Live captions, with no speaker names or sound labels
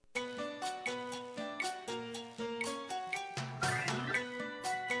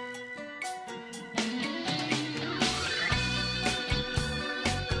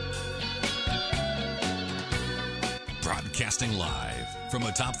Broadcasting live from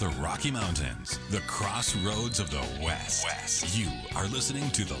atop the Rocky Mountains, the crossroads of the West. You are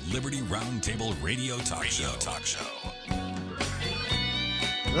listening to the Liberty Roundtable Radio Talk Show.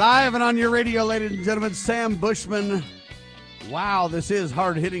 Live and on your radio, ladies and gentlemen, Sam Bushman. Wow, this is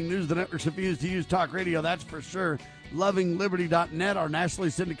hard-hitting news the networks refuse to use talk radio, that's for sure. LovingLiberty.net, our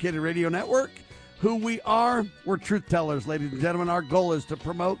nationally syndicated radio network. Who we are, we're truth tellers, ladies and gentlemen. Our goal is to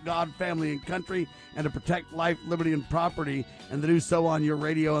promote God, family, and country, and to protect life, liberty, and property, and to do so on your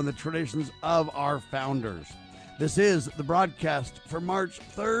radio and the traditions of our founders. This is the broadcast for March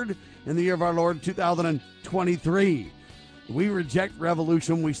 3rd in the year of our Lord, 2023. We reject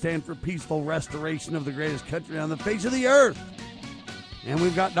revolution. We stand for peaceful restoration of the greatest country on the face of the earth. And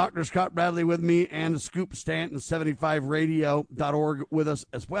we've got Dr. Scott Bradley with me and Scoop Stanton, 75radio.org with us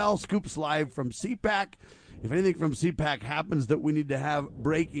as well. Scoop's live from CPAC. If anything from CPAC happens that we need to have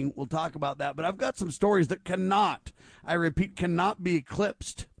breaking, we'll talk about that. But I've got some stories that cannot, I repeat, cannot be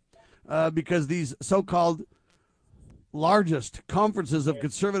eclipsed because these so-called largest conferences of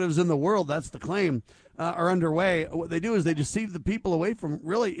conservatives in the world, that's the claim, are underway. What they do is they deceive the people away from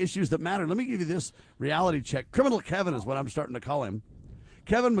really issues that matter. Let me give you this reality check. Criminal Kevin is what I'm starting to call him.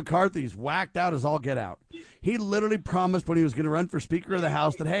 Kevin McCarthy's whacked out as all get out. He literally promised when he was going to run for Speaker of the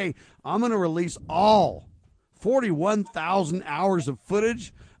House that, hey, I'm going to release all 41,000 hours of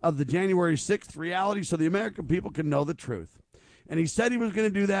footage of the January 6th reality so the American people can know the truth. And he said he was going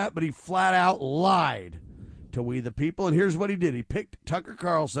to do that, but he flat out lied to we the people. And here's what he did. He picked Tucker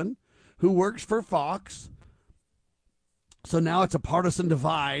Carlson, who works for Fox. So now it's a partisan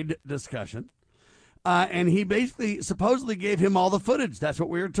divide discussion. And he basically supposedly gave him all the footage. That's what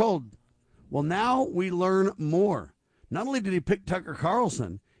we were told. Well, now we learn more. Not only did he pick Tucker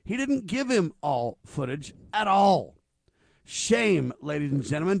Carlson, he didn't give him all footage at all. Shame, ladies and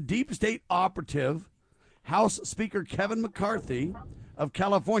gentlemen. Deep state operative, House Speaker Kevin McCarthy of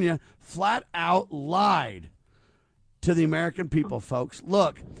California flat out lied to the American people, folks.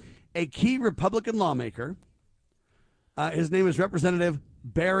 Look, a key Republican lawmaker, his name is Representative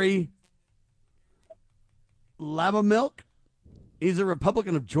Barry Lavamilk. He's a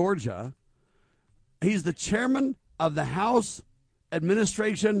Republican of Georgia. He's the chairman of the House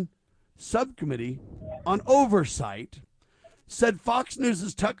Administration Subcommittee on Oversight, said Fox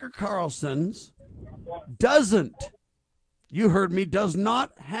News' Tucker Carlson's doesn't, you heard me, does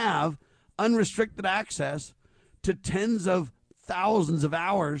not have unrestricted access to tens of thousands of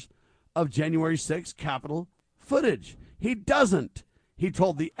hours of January 6th Capitol footage. He doesn't. He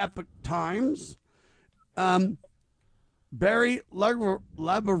told the Epoch Times. Barry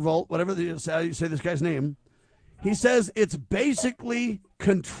Labervolt, whatever you say this guy's name, he says it's basically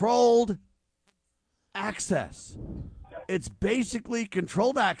controlled access. It's basically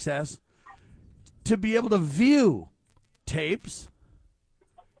controlled access to be able to view tapes.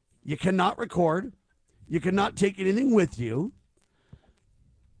 You cannot record. You cannot take anything with you.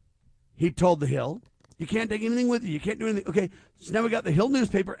 He told The Hill. You can't take anything with you. You can't do anything. Okay, so now we got the Hill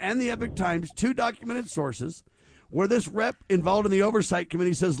newspaper and the Epoch Times, two documented sources, where this rep involved in the Oversight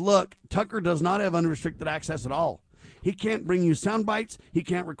Committee says, look, Tucker does not have unrestricted access at all. He can't bring you sound bites. He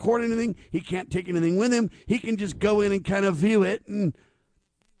can't record anything. He can't take anything with him. He can just go in and kind of view it. And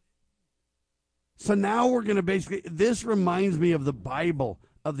so now we're going to basically, this reminds me of the Bible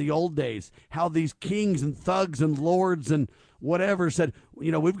of the old days, how these kings and thugs and lords and whatever said,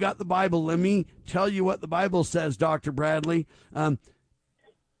 you know, we've got the Bible. Let me tell you what the Bible says, Dr. Bradley.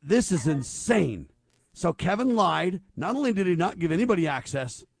 This is insane. So Kevin lied. Not only did he not give anybody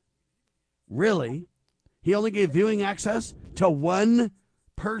access, really, he only gave viewing access to one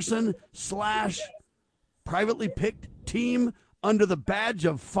person / privately picked team under the badge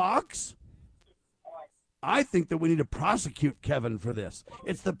of Fox. I think that we need to prosecute Kevin for this.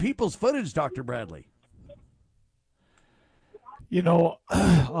 It's the people's footage, Dr. Bradley. You know,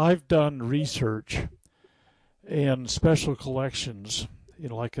 I've done research in special collections, you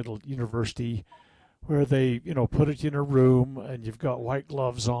know, like at a university where they, you know, put it in a room and you've got white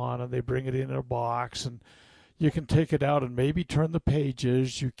gloves on and they bring it in a box and you can take it out and maybe turn the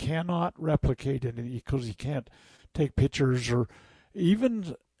pages. You cannot replicate it because you can't take pictures, or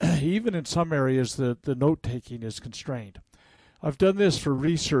even in some areas the note-taking is constrained. I've done this for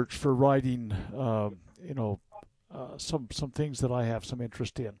research for writing, some things that I have some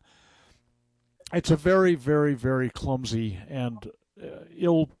interest in. It's a very, very, very clumsy and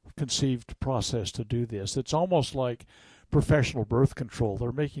ill-conceived process to do this. It's almost like professional birth control.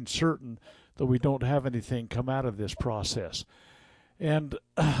 They're making certain that we don't have anything come out of this process. And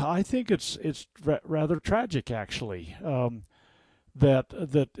I think it's rather tragic, actually.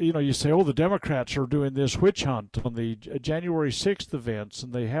 that you say, oh, the Democrats are doing this witch hunt on the January 6th events,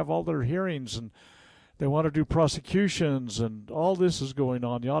 and they have all their hearings, and they want to do prosecutions, and all this is going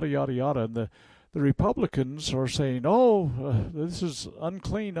on, yada, yada, yada. And the Republicans are saying, this is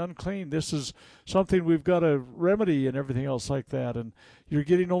unclean. This is something we've got to remedy and everything else like that. And you're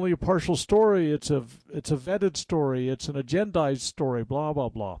getting only a partial story. It's a vetted story. It's an agendized story, blah, blah,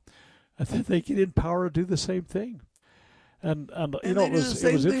 blah. And then they get in power to do the same thing. And it was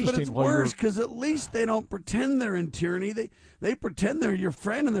interesting. But it's worse because at least they don't pretend they're in tyranny. They pretend they're your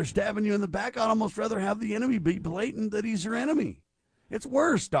friend and they're stabbing you in the back. I'd almost rather have the enemy be blatant that he's your enemy. It's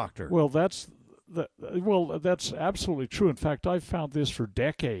worse, Doctor. Well, that's absolutely true. In fact, I've found this for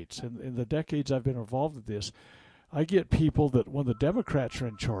decades. In the decades I've been involved in this, I get people that when the Democrats are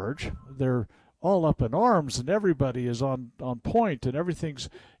in charge, they're all up in arms and everybody is on point and everything's,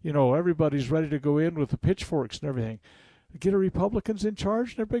 everybody's ready to go in with the pitchforks and everything. Get a Republicans in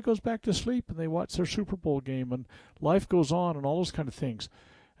charge and everybody goes back to sleep and they watch their Super Bowl game and life goes on and all those kind of things.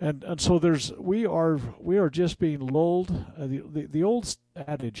 And so we are just being lulled. The old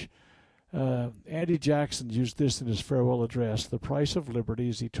adage, Andy Jackson used this in his farewell address, the price of liberty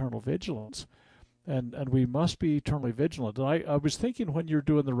is eternal vigilance. And we must be eternally vigilant. And I was thinking when you're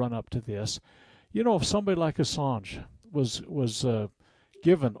doing the run-up to this, if somebody like Assange was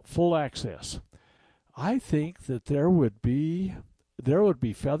given full access, I think that there would be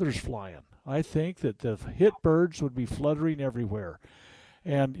feathers flying. I think that the hit birds would be fluttering everywhere.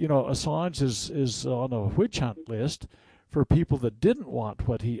 And, Assange is on a witch hunt list for people that didn't want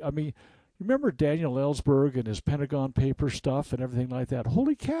remember Daniel Ellsberg and his Pentagon Papers stuff and everything like that?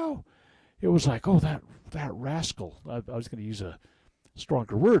 Holy cow. It was like, oh, that rascal. I was going to use a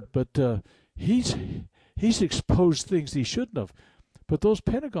stronger word, but he's exposed things he shouldn't have. But those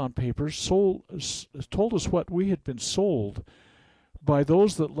Pentagon Papers told us what we had been sold by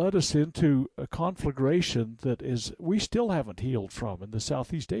those that led us into a conflagration that we still haven't healed from in the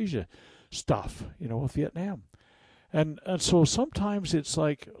Southeast Asia stuff, with Vietnam. And so sometimes it's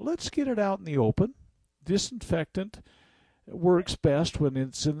like, let's get it out in the open. Disinfectant works best when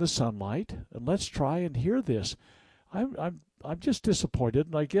it's in the sunlight, and let's try and hear this. I'm just disappointed,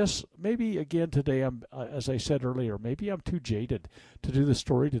 and I guess maybe again today as I said earlier, maybe I'm too jaded to do the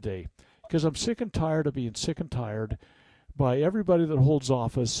story today because I'm sick and tired of being sick and tired by everybody that holds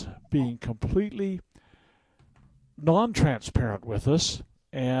office being completely non-transparent with us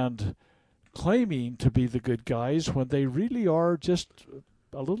and claiming to be the good guys when they really are just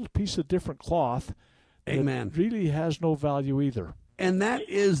a little piece of different cloth. Amen. That really has no value either. And that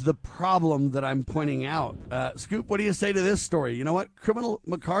is the problem that I'm pointing out. Scoop, what do you say to this story? You know what? Criminal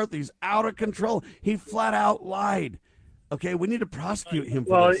McCarthy's out of control. He flat out lied. Okay, we need to prosecute him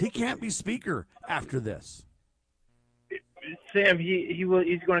for this. He can't be speaker after this. Sam, he's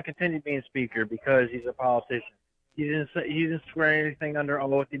going to continue being speaker because he's a politician. He didn't swear anything under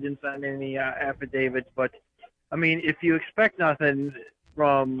oath. He didn't sign any affidavits. But I mean, if you expect nothing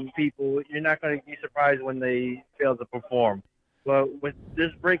from people, you're not going to be surprised when they fail to perform. But with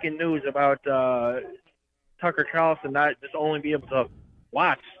this breaking news about Tucker Carlson not just only be able to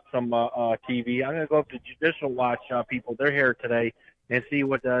watch some TV, I'm going to go up to Judicial Watch people. They're here today and see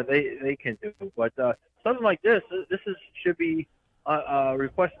what they can do. But something like this should be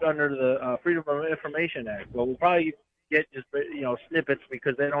requested under the Freedom of Information Act. Well, we'll probably get just snippets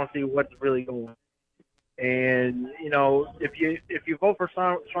because they don't see what's really going on. And if you vote for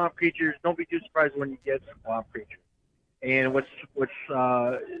swamp creatures, don't be too surprised when you get swamp creatures. And what's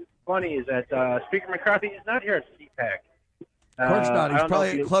funny is that Speaker McCarthy is not here at CPAC. Of course not. He's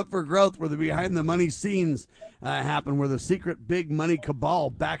probably at Club for Growth where the behind-the-money scenes happen, where the secret big money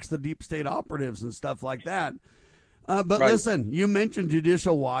cabal backs the deep state operatives and stuff like that. But right. Listen, you mentioned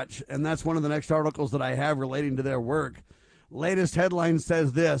Judicial Watch, and that's one of the next articles that I have relating to their work. Latest headline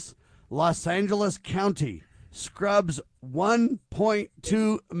says this: Los Angeles County scrubs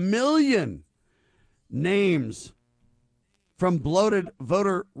 1.2 million names from bloated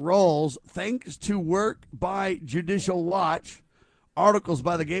voter rolls thanks to work by Judicial Watch. Articles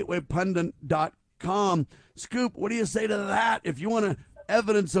by the GatewayPundit.com. Scoop, what do you say to that? If you want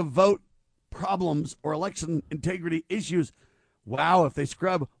evidence of vote problems or election integrity issues, wow, if they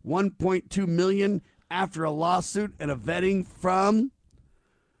scrub 1.2 million after a lawsuit and a vetting from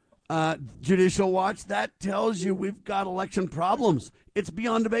Judicial Watch, that tells you we've got election problems. It's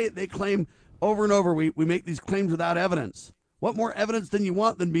beyond debate. They claim over and over we make these claims without evidence. What more evidence than you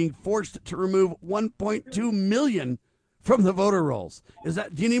want than being forced to remove 1.2 million from the voter rolls? Do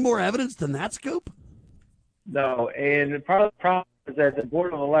you need more evidence than that, Scoop? No, and part of the problem is that the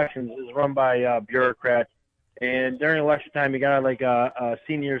Board of Elections is run by bureaucrats, And during election time, you got like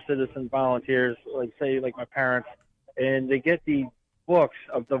senior citizen volunteers, like say like my parents, and they get the books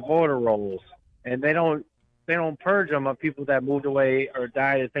of the voter rolls, and they don't purge them of people that moved away or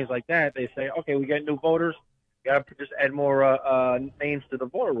died and things like that. They say, okay, we got new voters, got to just add more names to the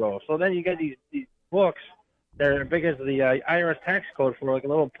voter roll. So then you get these books that are big as the IRS tax code for like a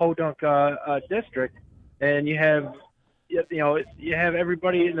little podunk district, and you have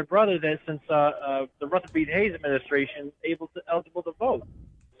everybody and their brother that since the Rutherford B. Hayes administration eligible to vote.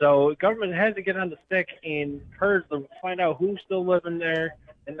 So government has to get on the stick and purge them, find out who's still living there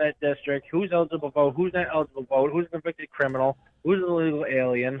in that district, who's eligible to vote, who's not eligible to vote, who's a convicted criminal, who's an illegal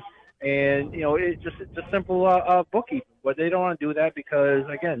alien, and it's just simple bookkeeping. But they don't want to do that because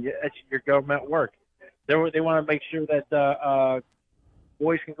again, it's your government work. They want to make sure that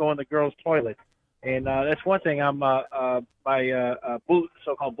boys can go in the girls' toilet. And that's one thing. My booth,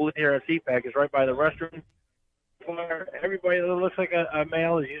 so-called booth here at CPAC, is right by the restroom. Everybody that looks like a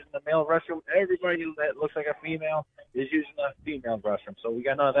male is using the male restroom. Everybody that looks like a female is using the female restroom. So we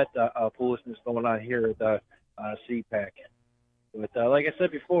got none of that foolishness going on here at the CPAC. But like I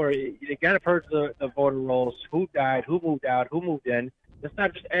said before, you got to purge the voter rolls. Who died? Who moved out? Who moved in? It's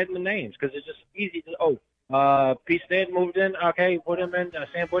not just adding the names because it's just easy to Pete Stanton moved in. Okay, put him in.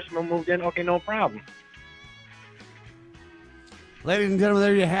 Sam Bushman moved in. Okay, no problem. Ladies and gentlemen,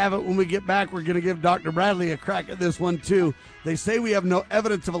 there you have it. When we get back, we're going to give Dr. Bradley a crack at this one, too. They say we have no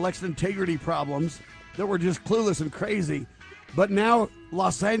evidence of election integrity problems, that we're just clueless and crazy. But now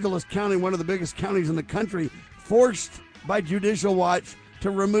Los Angeles County, one of the biggest counties in the country, forced by Judicial Watch to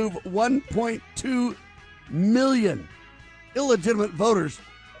remove 1.2 million illegitimate voters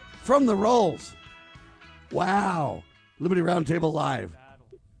from the rolls. Wow. Liberty Roundtable Live.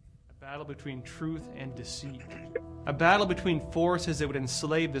 A battle between truth and deceit. A battle between forces that would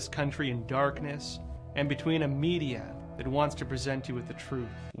enslave this country in darkness and between a media that wants to present you with the truth.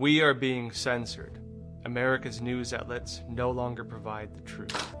 We are being censored. America's news outlets no longer provide the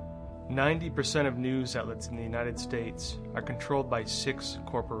truth. 90% of news outlets in the United States are controlled by 6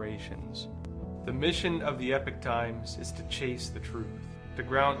 corporations. The mission of the Epoch Times is to chase the truth, to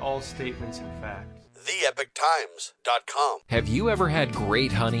ground all statements in fact. TheEpochTimes.com. Have you ever had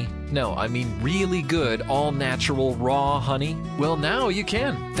great honey? No, I mean really good, all-natural, raw honey? Well, now you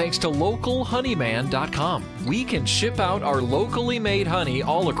can, thanks to LocalHoneyman.com. We can ship out our locally made honey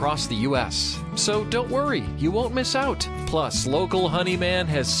all across the U.S. So don't worry, you won't miss out. Plus, Local Honeyman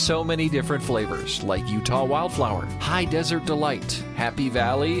has so many different flavors, like Utah Wildflower, High Desert Delight, Happy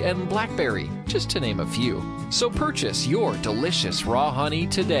Valley, and Blackberry, just to name a few. So purchase your delicious raw honey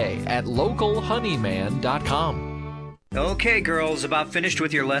today at LocalHoneyman.com. Okay, girls, about finished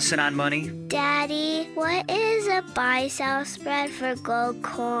with your lesson on money? Daddy, what is a buy-sell spread for gold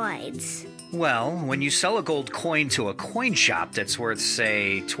coins? Well, when you sell a gold coin to a coin shop that's worth,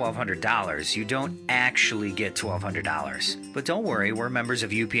 say, $1,200, you don't actually get $1,200. But don't worry, we're members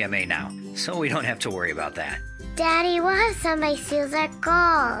of UPMA now, so we don't have to worry about that. Daddy, what if somebody steals our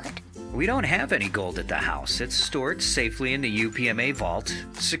gold? We don't have any gold at the house. It's stored safely in the UPMA vault,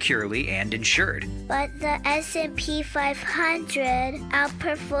 securely and insured. But the S&P 500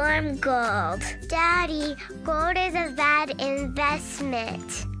 outperformed gold. Daddy, gold is a bad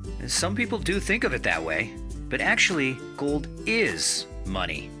investment. Some people do think of it that way, but actually, gold is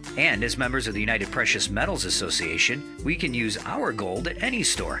money. And as members of the United Precious Metals Association, we can use our gold at any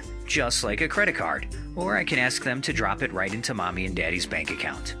store, just like a credit card. Or I can ask them to drop it right into Mommy and Daddy's bank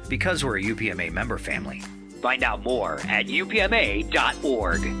account, because we're a UPMA member family. Find out more at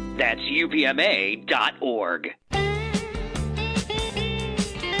upma.org. That's upma.org.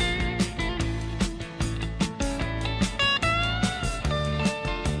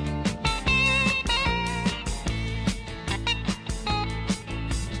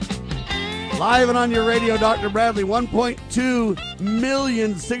 Live and on your radio, Dr. Bradley. 1.2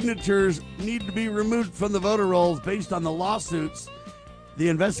 million signatures need to be removed from the voter rolls based on the lawsuits, the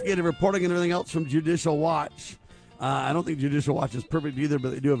investigative reporting, and everything else from Judicial Watch. I don't think Judicial Watch is perfect either, but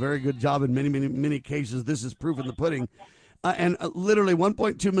they do a very good job in many, many, many cases. This is proof in the pudding. And literally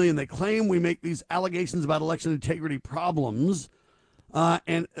 1.2 million. They claim we make these allegations about election integrity problems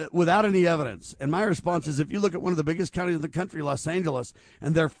and without any evidence. And my response is, if you look at one of the biggest counties in the country, Los Angeles,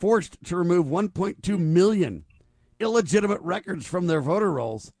 and they're forced to remove 1.2 million illegitimate records from their voter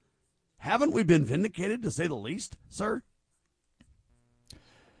rolls, haven't we been vindicated, to say the least, sir?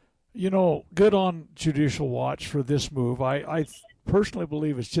 You know, good on Judicial Watch for this move. I personally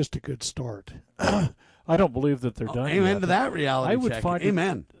believe it's just a good start. I don't believe that they're done amen yet. to that reality I would check. find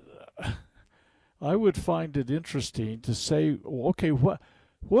amen. I would find it interesting to say, okay,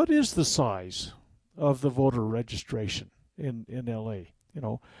 what is the size of the voter registration in L.A.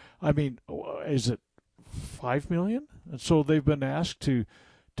 I mean, is it 5 million? And so they've been asked to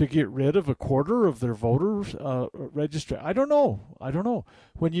get rid of a quarter of their voters register. I don't know.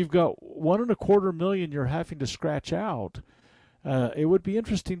 When you've got 1.25 million you're having to scratch out, it would be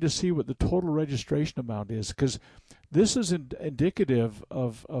interesting to see what the total registration amount is, because this is indicative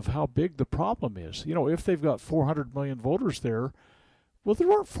of how big the problem is. If they've got 400 million voters there, well,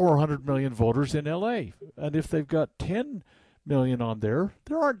 there aren't 400 million voters in L.A. And if they've got 10 million on there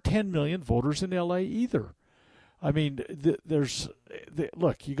aren't 10 million voters in L.A. either. I mean,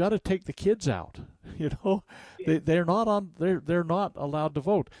 look, you got to take the kids out. They're not allowed to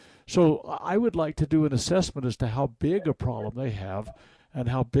vote. So I would like to do an assessment as to how big a problem they have, and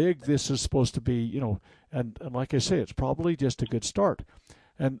how big this is supposed to be. And like I say, it's probably just a good start.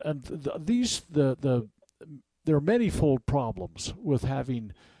 And there are manifold problems with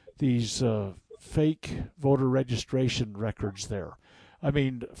having these fake voter registration records there. I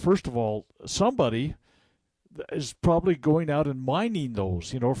mean, first of all, somebody is probably going out and mining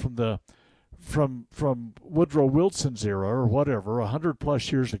those, from Woodrow Wilson's era or whatever,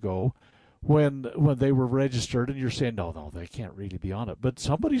 100+ years ago, when they were registered, and you're saying, no, they can't really be on it. But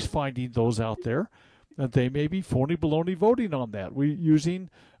somebody's finding those out there, and they may be phony baloney voting on that. We're using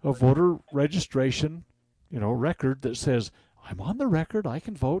a voter registration, record that says, I'm on the record, I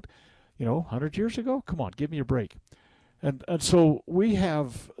can vote, 100 years ago? Come on, give me a break. And so we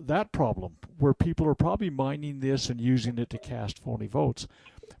have that problem where people are probably mining this and using it to cast phony votes.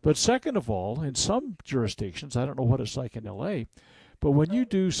 But second of all, in some jurisdictions, I don't know what it's like in L.A., but when you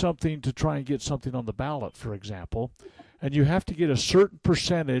do something to try and get something on the ballot, for example, and you have to get a certain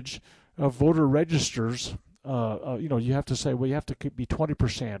percentage of voter registers, you have to say, well, you have to be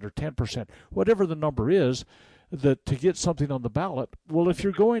 20% or 10%, whatever the number is, that to get something on the ballot. Well, if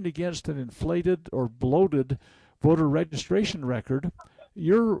you're going against an inflated or bloated voter registration record,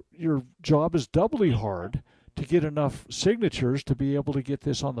 your job is doubly hard to get enough signatures to be able to get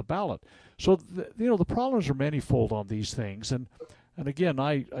this on the ballot. So the problems are manifold on these things, and again,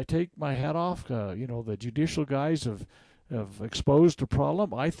 I take my hat off. The judicial guys have exposed a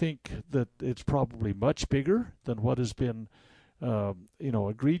problem. I think that it's probably much bigger than what has been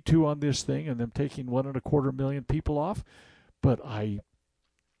agreed to on this thing, and them taking 1.25 million people off. But I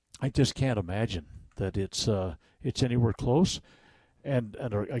just can't imagine that it's anywhere close. And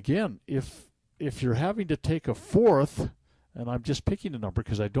again, if you're having to take a fourth, and I'm just picking a number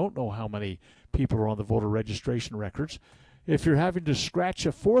because I don't know how many people are on the voter registration records, if you're having to scratch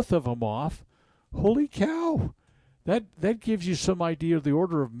a fourth of them off, holy cow, that gives you some idea of the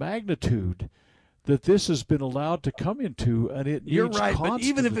order of magnitude that this has been allowed to come into, and it You're needs right, constant but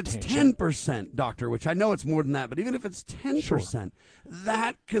even if it's attention. 10%, Doctor, which I know it's more than that, but even if it's 10%,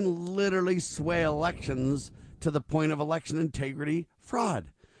 that can literally sway elections to the point of election integrity fraud.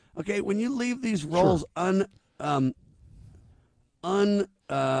 Okay, when you leave these rolls I'm trying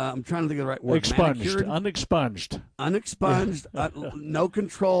to think of the right word. Unexpunged. Unexpunged, no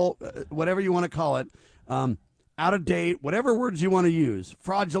control, whatever you want to call it, out of date, whatever words you want to use,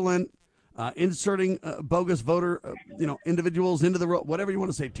 fraudulent, inserting bogus voter, individuals into the roll, whatever you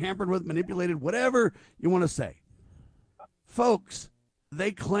want to say, tampered with, manipulated, whatever you want to say. Folks,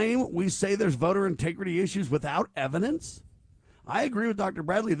 they claim we say there's voter integrity issues without evidence. I agree with Dr.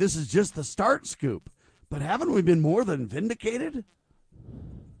 Bradley. This is just the start scoop. But haven't we been more than vindicated?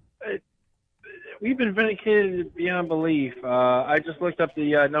 We've been vindicated beyond belief. I just looked up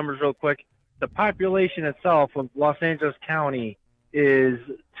the numbers real quick. The population itself of Los Angeles County is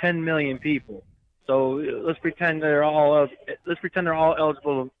 10 million people. So let's pretend they're all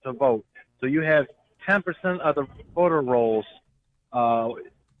eligible to vote. So you have 10% of the voter rolls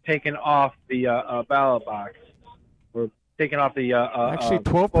taken off the ballot box, or taken off the actually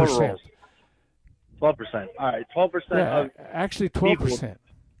 12%. 12%. All right, 12%. Yeah, actually 12%.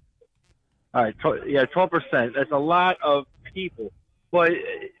 All right, 12%. That's a lot of people. But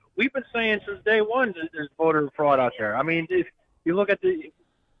we've been saying since day one that there's voter fraud out there. I mean, if you look at the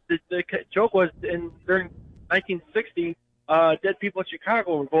joke was during 1960, dead people in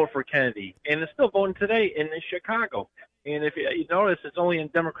Chicago would vote for Kennedy, and it's still voting today in Chicago. And if you notice, it's only in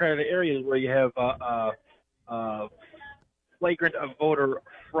Democratic areas where you have flagrant voter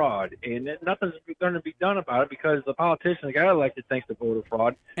fraud, and nothing's going to be done about it because the politicians got elected thanks to voter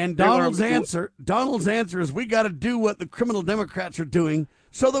fraud. And Donald's answer is we got to do what the criminal Democrats are doing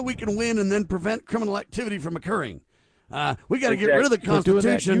so that we can win and then prevent criminal activity from occurring. We got to get rid of the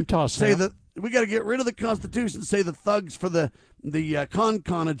Constitution. We got to get rid of the Constitution. Say the thugs for the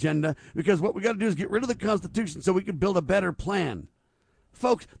con agenda, because what we got to do is get rid of the Constitution so we can build a better plan.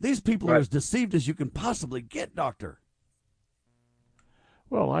 Folks, these people are as deceived as you can possibly get, Doctor.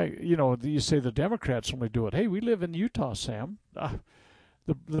 Well, you say the Democrats only do it. Hey, we live in Utah, Sam.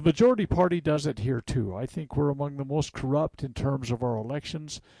 The majority party does it here too. I think we're among the most corrupt in terms of our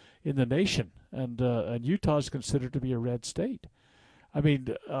elections in the nation, and Utah is considered to be a red state. I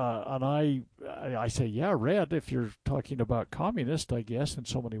mean, and I say, yeah, red. If you're talking about communist, I guess in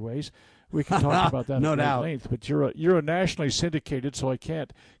so many ways, we can talk about that no at doubt. length. But you're a nationally syndicated, so I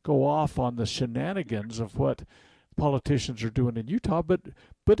can't go off on the shenanigans of what politicians are doing in Utah.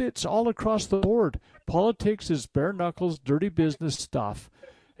 But it's all across the board. Politics is bare knuckles, dirty business stuff,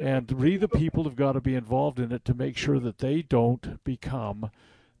 and we the people have got to be involved in it to make sure that they don't become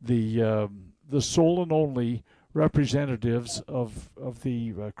the sole and only representatives of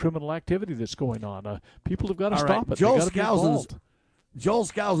the criminal activity that's going on. People have got to stop it. Joel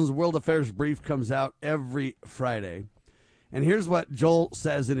Skousen's World Affairs Brief comes out every Friday. And here's what Joel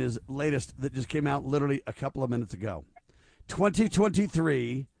says in his latest that just came out literally a couple of minutes ago.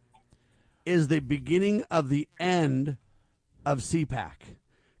 2023 is the beginning of the end of CPAC.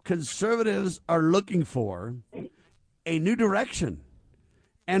 Conservatives are looking for a new direction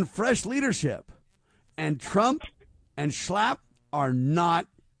and fresh leadership. And Trump and Schlapp are not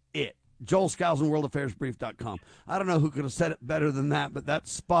it. Joel Skousen, worldaffairsbrief.com. I don't know who could have said it better than that, but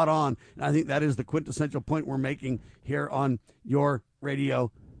that's spot on. And I think that is the quintessential point we're making here on your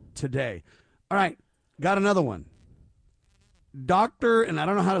radio today. All right, got another one. Doctor, and I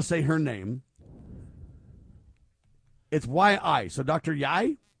don't know how to say her name. It's Y-I. So Dr.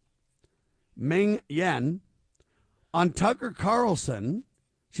 Yai Ming Yen on Tucker Carlson.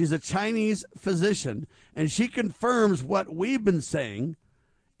 She's a Chinese physician, and she confirms what we've been saying,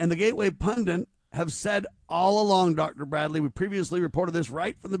 and the Gateway Pundit have said all along, Dr. Bradley. We previously reported this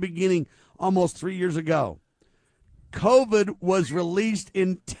right from the beginning, almost 3 years ago. COVID was released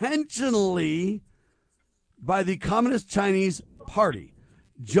intentionally by the Communist Chinese Party.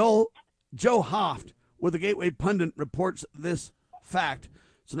 Joe Hoft with the Gateway Pundit reports this fact.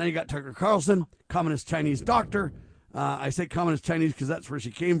 So now you got Tucker Carlson, Communist Chinese doctor. I say Communist Chinese because that's where she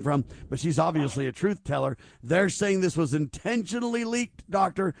came from, but she's obviously a truth teller. They're saying this was intentionally leaked,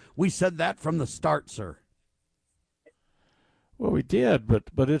 Doctor. We said that from the start, sir. Well, we did,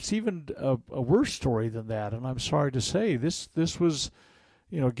 but it's even a worse story than that, and I'm sorry to say this was,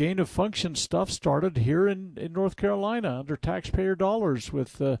 gain of function stuff started here in North Carolina under taxpayer dollars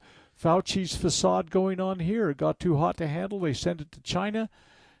with Fauci's facade going on here. It got too hot to handle. They sent it to China.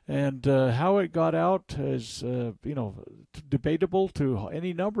 And how it got out is, debatable to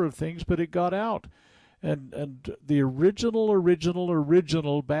any number of things, but it got out. And the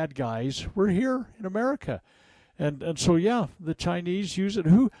original bad guys were here in America. And so, yeah, the Chinese use it.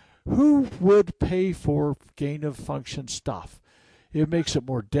 Who would pay for gain-of-function stuff? It makes it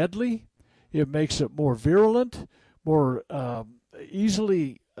more deadly. It makes it more virulent, more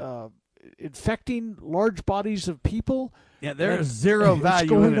easily infecting large bodies of people. Yeah, there's zero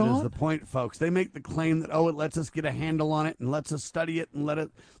value in it is the point, folks. They make the claim that, it lets us get a handle on it and lets us study it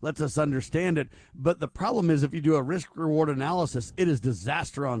and lets us understand it. But the problem is if you do a risk-reward analysis, it is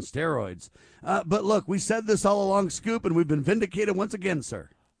disaster on steroids. But look, we said this all along, Scoop, and we've been vindicated once again,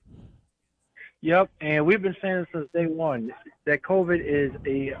 sir. Yep, and we've been saying since day one that COVID is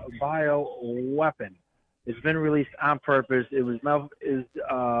a bioweapon. It's been released on purpose. It was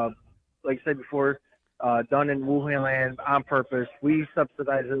like I said before, done in Wuhan land on purpose. We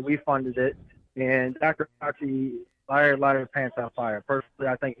subsidized it. We funded it. And Dr. Fauci lied her pants on fire. Personally,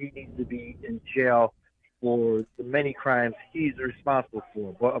 I think he needs to be in jail for the many crimes he's responsible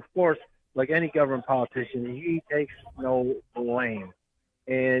for. But, of course, like any government politician, he takes no blame.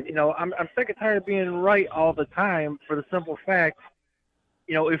 And, I'm sick and tired of being right all the time for the simple fact,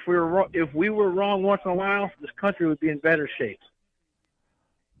 if we were wrong once in a while, this country would be in better shape.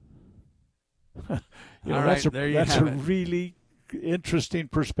 That's a really interesting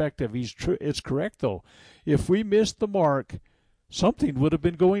perspective. It's correct, though. If we missed the mark, something would have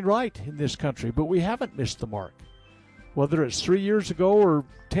been going right in this country, but we haven't missed the mark. Whether it's 3 years ago or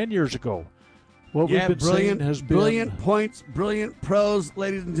 10 years ago, what we've been saying has been... Brilliant points, brilliant pros.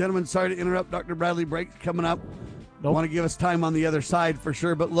 Ladies and gentlemen, sorry to interrupt, Dr. Bradley. Break coming up. Nope. Want to give us time on the other side for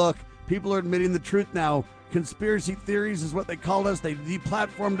sure, but look, people are admitting the truth now. Conspiracy theories is what they called us. They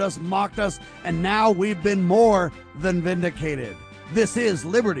deplatformed us, mocked us, and now we've been more than vindicated. This is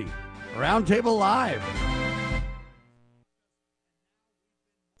Liberty Roundtable Live.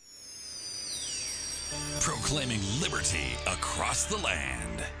 Proclaiming liberty across the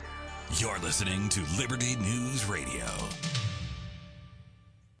land. You're listening to Liberty News Radio.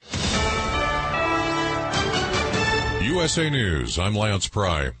 You USA News, I'm Lance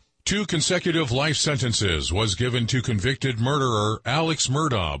Pry. 2 consecutive life sentences was given to convicted murderer Alex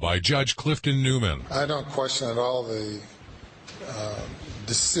Murdaugh by Judge Clifton Newman. I don't question at all the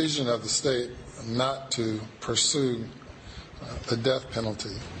decision of the state not to pursue the death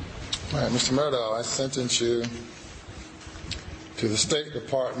penalty. All right, Mr. Murdaugh, I sentence you to the State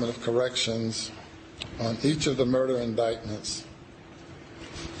Department of Corrections on each of the murder indictments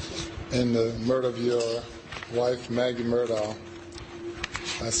in the murder of your wife, Maggie Murdaugh.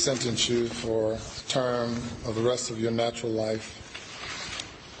 I sentence you for a term of the rest of your natural life.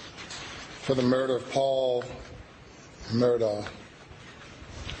 For the murder of Paul Murdaugh,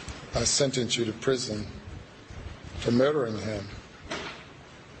 I sentence you to prison for murdering him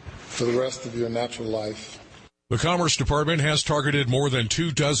for the rest of your natural life. The Commerce Department has targeted more than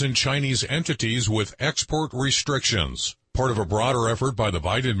 24 Chinese entities with export restrictions, part of a broader effort by the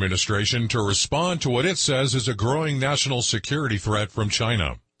Biden administration to respond to what it says is a growing national security threat from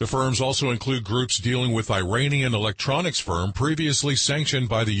China. The firms also include groups dealing with Iranian electronics firm previously sanctioned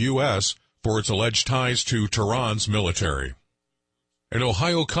by the U.S. for its alleged ties to Tehran's military. An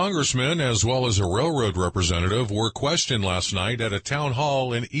Ohio congressman as well as a railroad representative were questioned last night at a town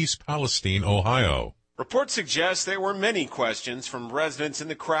hall in East Palestine, Ohio. Reports suggest there were many questions from residents in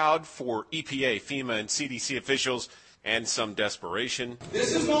the crowd for EPA, FEMA, and CDC officials, and some desperation.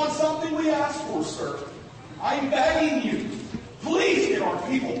 This is not something we asked for, sir. I'm begging you. Please get our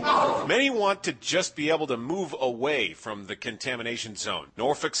people out. Many want to just be able to move away from the contamination zone.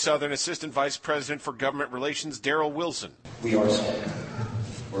 Norfolk Southern Assistant Vice President for Government Relations, Darrell Wilson. We are sorry.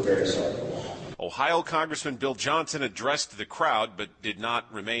 We're very sorry. Ohio Congressman Bill Johnson addressed the crowd but did not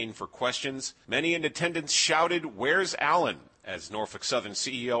remain for questions. Many in attendance shouted, "Where's Alan?" as Norfolk Southern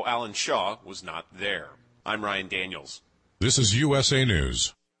CEO Alan Shaw was not there. I'm Ryan Daniels. This is USA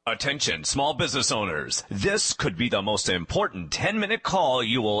News. Attention, small business owners. This could be the most important 10-minute call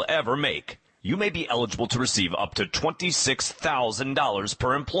you will ever make. You may be eligible to receive up to $26,000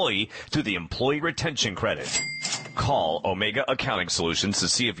 per employee through the Employee Retention Credit. Call Omega Accounting Solutions to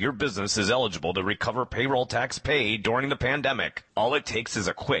see if your business is eligible to recover payroll tax paid during the pandemic. All it takes is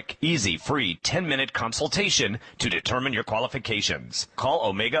a quick, easy, free 10-minute consultation to determine your qualifications. Call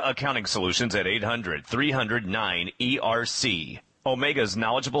Omega Accounting Solutions at 800-309-ERC. Omega's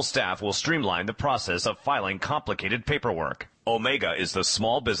knowledgeable staff will streamline the process of filing complicated paperwork. Omega is the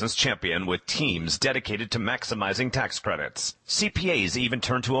small business champion with teams dedicated to maximizing tax credits. CPAs even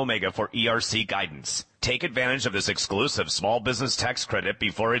turn to Omega for ERC guidance. Take advantage of this exclusive small business tax credit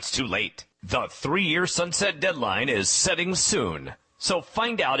before it's too late. The 3-year sunset deadline is setting soon. So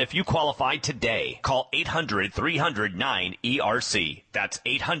find out if you qualify today. Call 800-300-9-ERC. That's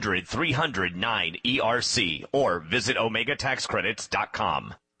 800-300-9-ERC. Or visit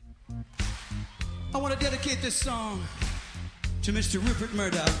OmegaTaxCredits.com. I want to dedicate this song to Mr. Rupert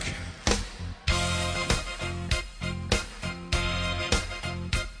Murdoch.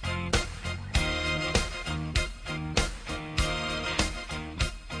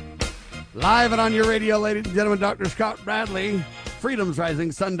 Live and on your radio, ladies and gentlemen, Dr. Scott Bradley,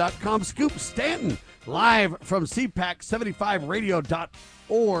 freedomsrisingsun.com, Scoop Stanton, live from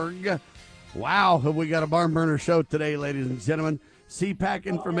CPAC75radio.org. Wow, have we got a barn burner show today, ladies and gentlemen. CPAC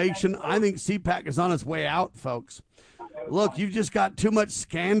information. I think CPAC is on its way out, folks. Look, you've just got too much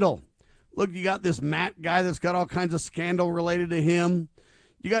scandal. Look, you got this Matt guy that's got all kinds of scandal related to him.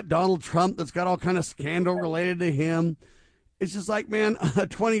 You got Donald Trump that's got all kind of scandal related to him. It's just like, man,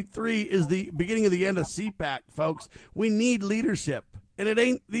 23 is the beginning of the end of CPAC, folks. We need leadership, and it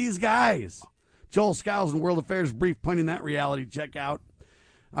ain't these guys. Joel Skiles in World Affairs Brief pointing that reality check out.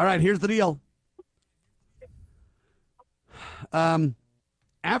 All right, here's the deal.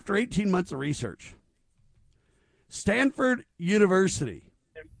 After 18 months of research, Stanford University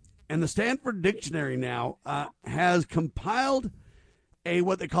and the Stanford Dictionary now has compiled a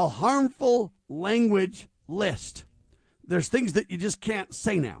what they call harmful language list. There's things that you just can't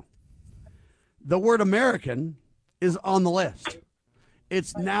say now. The word American is on the list.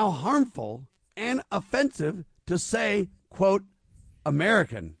 It's now harmful and offensive to say, quote,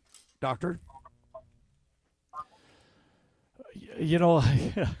 American, Doctor. You know,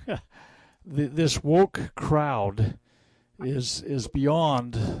 this woke crowd is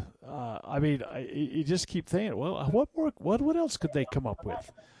beyond. I mean, you just keep thinking, well, what else could they come up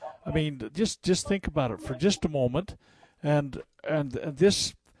with? I mean, just think about it for just a moment. And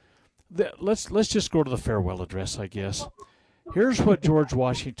let's just go to the farewell address, I guess. Here's what George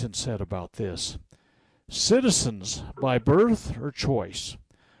Washington said about this. Citizens by birth or choice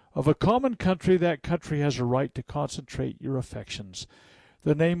of a common country, that country has a right to concentrate your affections.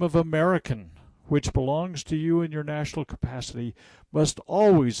 The name of American which belongs to you in your national capacity, must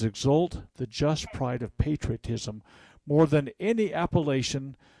always exalt the just pride of patriotism more than any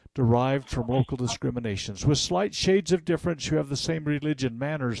appellation derived from local discriminations. With slight shades of difference, you have the same religion,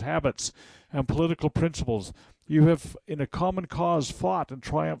 manners, habits, and political principles. You have, in a common cause, fought and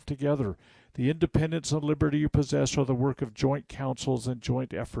triumphed together. The independence and liberty you possess are the work of joint councils and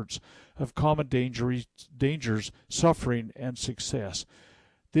joint efforts, of common dangers, suffering, and success.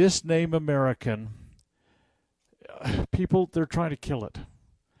 This name American, people, they're trying to kill it.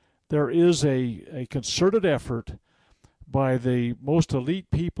 There is a concerted effort by the most elite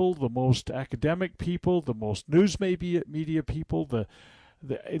people, the most academic people, the most news media people, the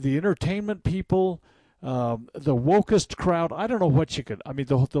entertainment people, the wokest crowd. I don't know what you could. I mean,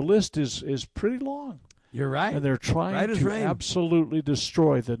 the list is pretty long. You're right. And they're trying to absolutely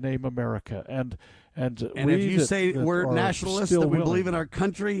destroy the name America. And if you say we're nationalists, that we believe in our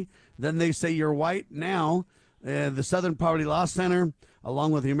country, then they say you're white. Now, the Southern Poverty Law Center,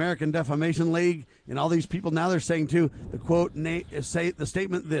 along with the American Defamation League, and all these people now, they're saying too, the quote, say the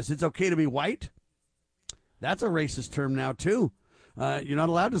statement this, it's okay to be white. That's a racist term now too. You're not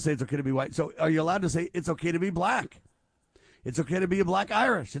allowed to say it's okay to be white. So are you allowed to say it's okay to be black? It's okay to be a black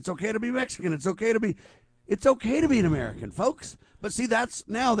Irish. It's okay to be Mexican. It's okay to be an American, folks. But see,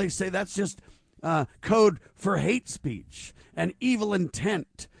 now they say that's just code for hate speech and evil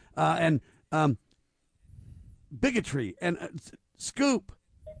intent and bigotry and scoop.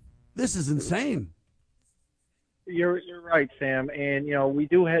 This is insane. You're right, Sam. And we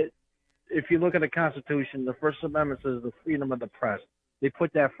do have. If you look at the Constitution, the First Amendment says the freedom of the press. They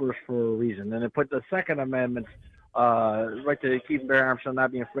put that first for a reason, and they put the Second Amendment, right to keep and bear arms shall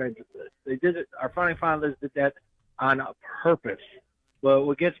not be afraid. They did it. Our founding fathers did that on purpose. But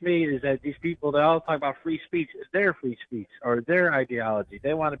what gets me is that these people, they all talk about free speech. It's their free speech or their ideology.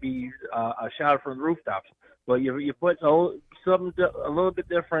 They want to be shouted from the rooftops. But you put something a little bit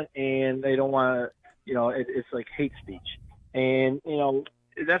different, and they don't want to. It's like hate speech, and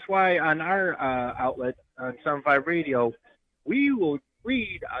that's why on our outlet on 75 Radio, we will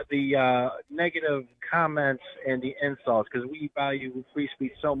read the negative comments and the insults because we value free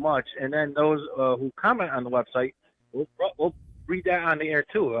speech so much. And then those who comment on the website, we'll read that on the air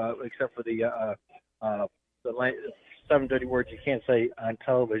too, except for the 7 dirty words you can't say on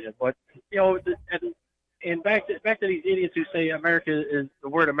television. But and back to these idiots who say the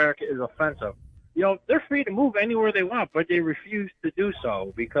word America is offensive. They're free to move anywhere they want, but they refuse to do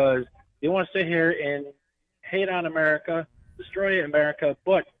so because they want to sit here and hate on America, destroy America,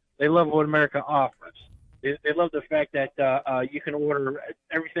 but they love what America offers. They love the fact that you can order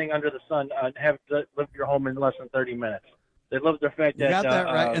everything under the sun and have live your home in less than 30 minutes. They love the fact that... You got that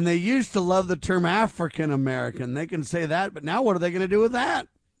right. And they used to love the term African-American. They can say that, but now what are they going to do with that?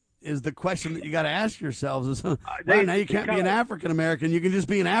 Is the question that you got to ask yourselves. Now you can't be an African-American. You can just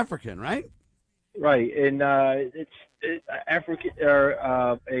be an African, right? Right, and it's African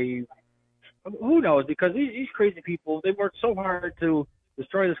or who knows? Because these crazy people, they work so hard to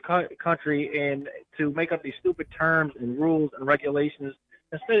destroy this country and to make up these stupid terms and rules and regulations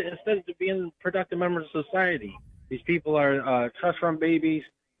instead of being productive members of society. These people are trust fund babies,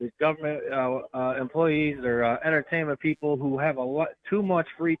 the government employees, they're entertainment people who have too much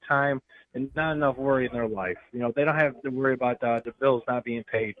free time and not enough worry in their life. They don't have to worry about the bills not being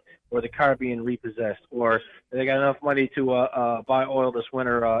paid or the car being repossessed, or they got enough money to buy oil this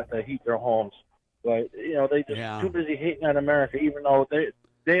winter to heat their homes. But they just too busy hating on America, even though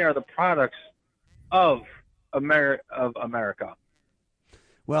they are the products of America.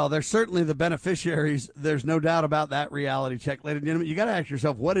 Well, they're certainly the beneficiaries. There's no doubt about that reality check. Ladies and gentlemen, you got to ask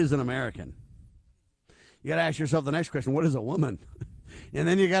yourself, what is an American? You got to ask yourself the next question, what is a woman? And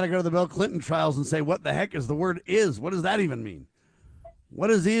then you got to go to the Bill Clinton trials and say, what the heck is the word is? What does that even mean? What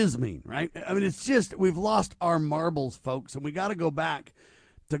does is mean, right? I mean, it's just, we've lost our marbles, folks, and we got to go back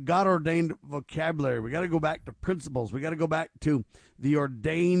to God-ordained vocabulary. We got to go back to principles. We got to go back to the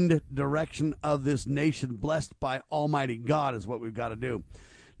ordained direction of this nation, blessed by Almighty God, is what we've got to do.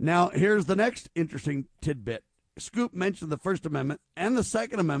 Now, here's the next interesting tidbit. Scoop mentioned the First Amendment, and the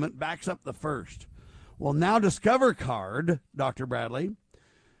Second Amendment backs up the First. Well, now Discover Card, Dr. Bradley,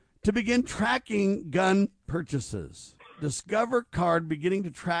 to begin tracking gun purchases. Discover Card beginning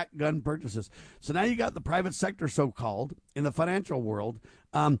to track gun purchases. So now you got the private sector, so-called, in the financial world,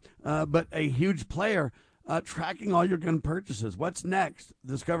 but a huge player tracking all your gun purchases. What's next?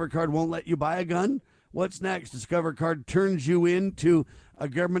 Discover Card won't let you buy a gun? What's next? Discover Card turns you into a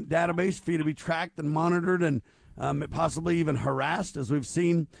government database for you to be tracked and monitored and possibly even harassed, as we've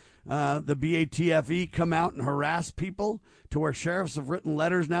seen the BATFE come out and harass people to where sheriffs have written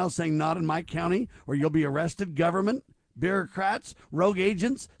letters now saying not in my county or you'll be arrested. Government, bureaucrats, rogue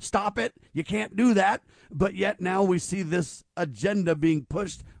agents, stop it. You can't do that. But yet now we see this agenda being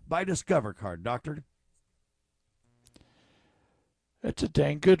pushed by Discover Card. Doctor? It's a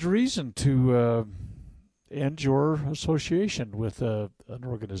dang good reason to end your association with an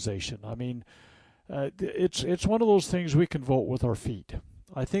organization. I mean, it's one of those things we can vote with our feet.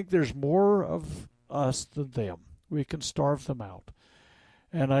 I think there's more of us than them. We can starve them out.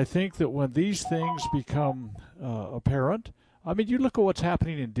 And I think that when these things become apparent, I mean, you look at what's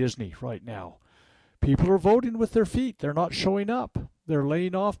happening in Disney right now. People are voting with their feet. They're not showing up. They're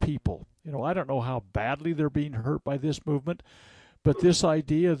laying off people. You know, I don't know how badly they're being hurt by this movement, but this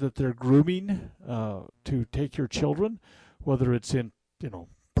idea that they're grooming to take your children, whether it's in,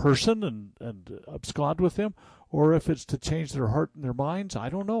 person and abscond with them, or if it's to change their heart and their minds, I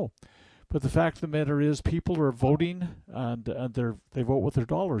don't know. But the fact of the matter is, people are voting, and they vote with their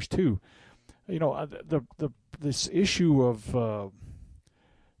dollars too. You know, this issue of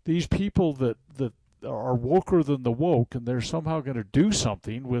these people that are woker than the woke, and they're somehow going to do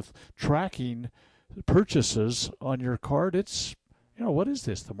something with tracking purchases on your card. It's, what is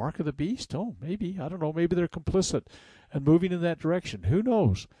this? The mark of the beast? Oh, maybe. I don't know. Maybe they're complicit and moving in that direction. Who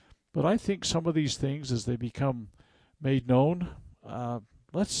knows? But I think some of these things, as they become made known,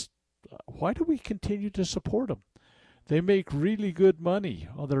 why do we continue to support them? They make really good money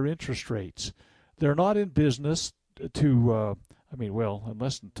on their interest rates. They're not in business to,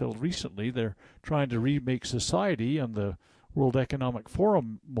 unless until recently, they're trying to remake society on the World Economic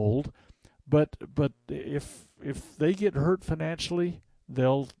Forum mold. But if they get hurt financially,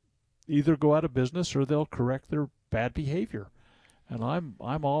 they'll either go out of business or they'll correct their bad behavior. And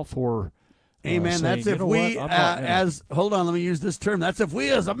I'm all for amen. Saying, that's if we, hold on, let me use this term. That's if we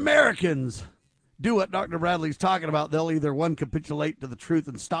as Americans do what Dr. Bradley's talking about, they'll either, one, capitulate to the truth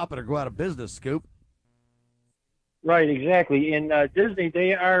and stop it or go out of business, Scoop. Right, exactly. In Disney,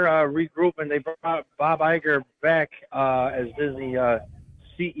 they are regrouping. They brought Bob Iger back as Disney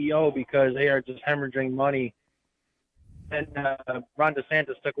CEO because they are just hemorrhaging money. And Ron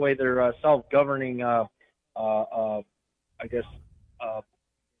DeSantis took away their self-governing,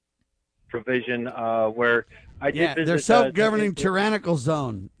 provision where I did visit, they're self-governing tyrannical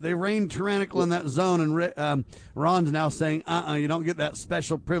zone. They reign tyrannical in that zone, and Ron's now saying, you don't get that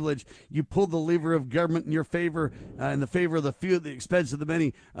special privilege. You pull the lever of government in your favor, in the favor of the few at the expense of the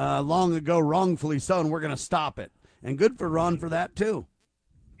many, long ago, wrongfully so, and we're going to stop it. And good for Ron for that, too.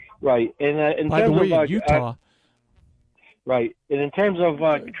 Right. And by the way, in Utah... right. And in terms of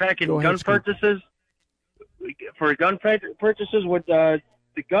tracking gun purchases, for gun purchases, what the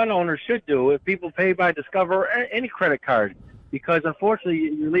gun owner should do, if people pay by Discover or any credit card, because unfortunately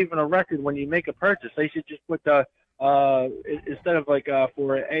you're leaving a record when you make a purchase. They should just put the instead of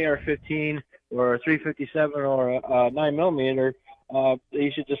for an AR-15 or a 357 or a 9mm,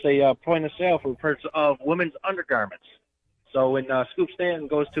 they should just say point of sale for purchase of women's undergarments. So when Scoop Stanton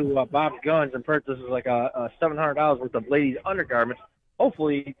goes to Bob's Guns and purchases like $700 worth of ladies' undergarments,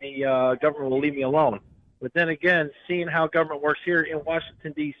 hopefully the government will leave me alone. But then again, seeing how government works here in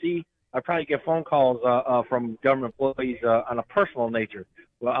Washington, D.C., I probably get phone calls from government employees on a personal nature.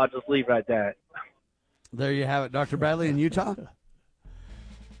 Well, I'll just leave it at that. There you have it, Dr. Bradley in Utah.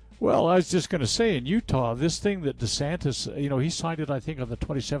 Well, I was just going to say, in Utah, this thing that DeSantis, he signed it, I think, on the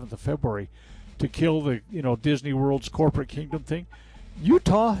 27th of February to kill the, Disney World's corporate kingdom thing.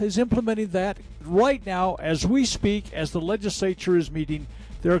 Utah is implementing that right now as we speak, as the legislature is meeting.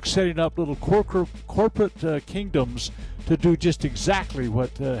 They're setting up little corporate kingdoms to do just exactly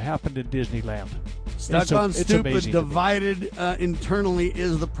what happened in Disneyland. Stuck on stupid, divided internally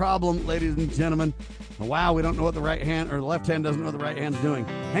is the problem, ladies and gentlemen. Wow, we don't know what the right hand or the left hand doesn't know what the right hand's doing.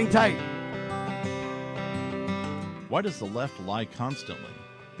 Hang tight. Why does the left lie constantly?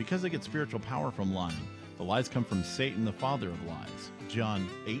 Because they get spiritual power from lying. The lies come from Satan, the father of lies. John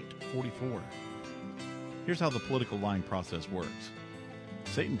 8:44. Here's how the political lying process works.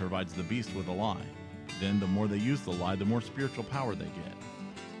 Satan provides the beast with a lie. Then the more they use the lie, the more spiritual power they get.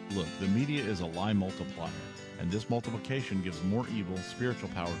 Look, the media is a lie multiplier, and this multiplication gives more evil spiritual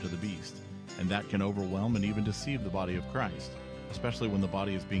power to the beast, and that can overwhelm and even deceive the body of Christ, especially when the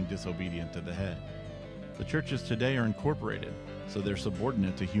body is being disobedient to the head. The churches today are incorporated, so they're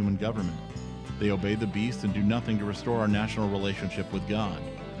subordinate to human government. They obey the beast and do nothing to restore our national relationship with God.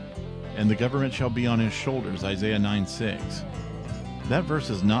 And the government shall be on his shoulders, Isaiah 9:6. That verse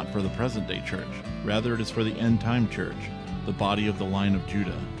is not for the present-day church. Rather, it is for the end-time church, the body of the line of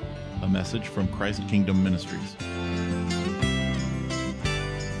Judah. A message from Christ Kingdom Ministries.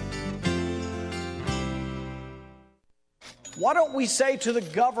 Why don't we say to the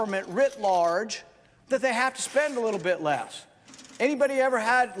government writ large that they have to spend a little bit less? Anybody ever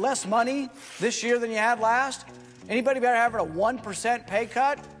had less money this year than you had last? Anybody ever having a 1% pay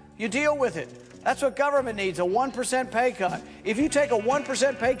cut? You deal with it. That's what government needs, a 1% pay cut. If you take a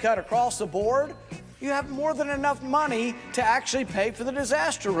 1% pay cut across the board, you have more than enough money to actually pay for the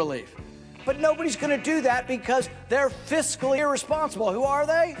disaster relief. But nobody's going to do that because they're fiscally irresponsible. Who are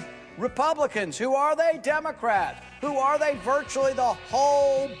they? Republicans. Who are they? Democrats. Who are they? Virtually the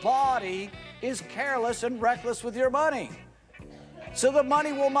whole body is careless and reckless with your money. So the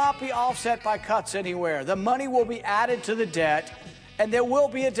money will not be offset by cuts anywhere. The money will be added to the debt, and there will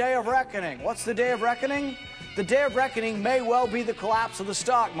be a day of reckoning. What's the day of reckoning? The day of reckoning may well be the collapse of the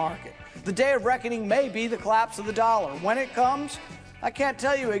stock market. The day of reckoning may be the collapse of the dollar. When it comes, I can't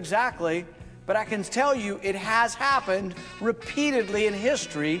tell you exactly, but I can tell you it has happened repeatedly in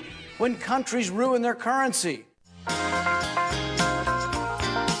history when countries ruin their currency.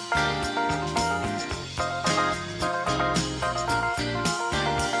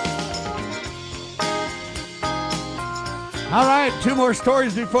 All right, two more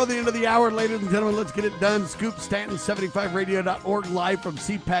stories before the end of the hour. Ladies and gentlemen, let's get it done. Scoop Stanton, 75radio.org, live from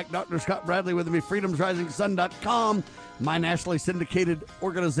CPAC. Dr. Scott Bradley with me, freedomsrisingsun.com, my nationally syndicated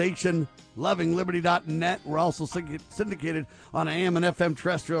organization, lovingliberty.net. We're also syndicated on AM and FM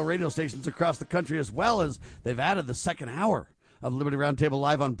terrestrial radio stations across the country, as well as they've added the second hour of Liberty Roundtable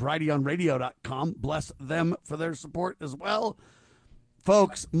live on BrideyOnRadio.com. Bless them for their support as well.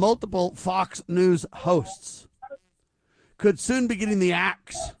 Folks, multiple Fox News hosts could soon be getting the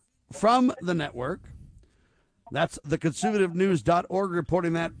axe from the network. That's theconservativenews.org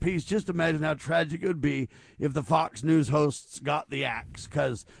reporting that piece. Just imagine how tragic it would be if the Fox News hosts got the axe,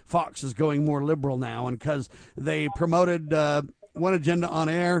 because Fox is going more liberal now, and because they promoted one agenda on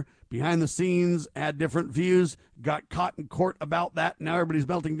air, behind the scenes, had different views, got caught in court about that. Now everybody's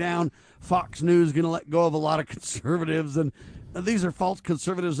melting down. Fox News is going to let go of a lot of conservatives, and these are false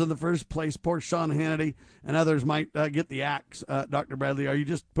conservatives in the first place. Poor Sean Hannity and others might get the axe. Dr. Bradley, are you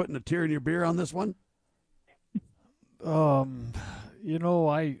just putting a tear in your beer on this one? You know,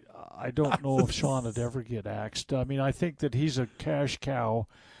 I don't know if Sean would ever get axed. I mean, I think that he's a cash cow,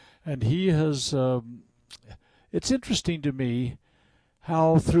 and he has. It's interesting to me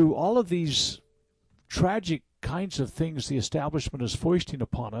how through all of these tragic kinds of things the establishment is foisting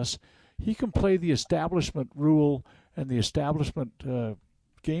upon us, he can play the establishment rule and the establishment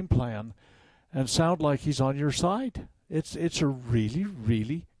game plan and sound like he's on your side. It's a really,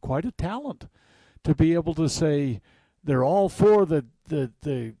 really quite a talent to be able to say they're all for the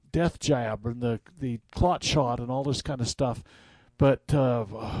death jab and the clot shot and all this kind of stuff. But,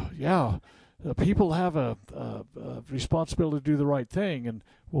 people have a responsibility to do the right thing. And,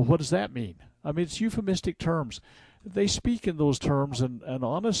 well, what does that mean? I mean, it's euphemistic terms. They speak in those terms, and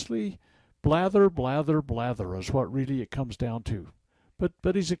honestly, blather, blather, blather is what really it comes down to.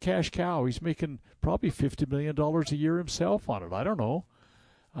 But he's a cash cow. He's making probably $50 million a year himself on it. I don't know.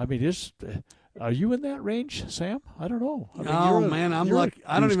 I mean, are you in that range, Sam? I don't know. I mean, man, I'm lucky.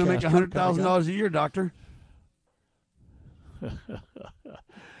 I don't even make $100,000 a year, Doctor.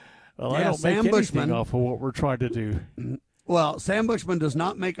 Well, I don't make anything off of what we're trying to do. Well, Sam Bushman does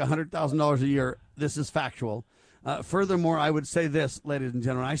not make $100,000 a year. This is factual. Furthermore, I would say this, ladies and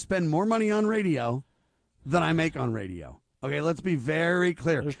gentlemen. I spend more money on radio than I make on radio. Okay, let's be very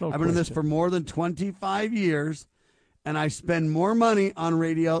clear. I've been in this for more than 25 years, and I spend more money on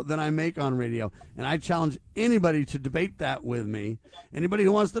radio than I make on radio. And I challenge anybody to debate that with me. Anybody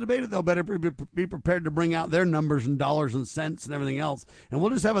who wants to debate it, they'll better be prepared to bring out their numbers and dollars and cents and everything else. And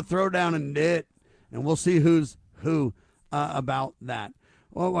we'll just have a throwdown and it, and we'll see who's who about that.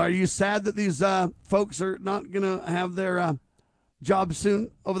 Well, are you sad that these folks are not going to have their job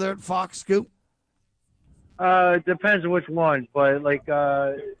soon over there at Fox, Scoop? It depends on which ones, but like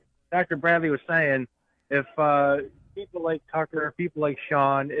Dr. Bradley was saying, if people like Tucker, people like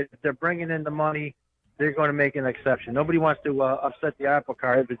Sean, if they're bringing in the money, they're going to make an exception. Nobody wants to upset the apple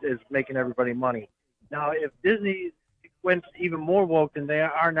cart if it's making everybody money. Now, if Disney went even more woke than they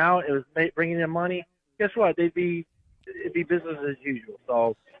are now, it was bringing in money, guess what? It'd be business as usual.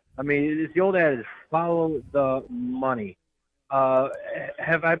 So, I mean, it's the old adage, follow the money.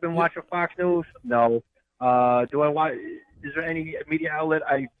 Have I been watching Fox News? No. Do I watch? Is there any media outlet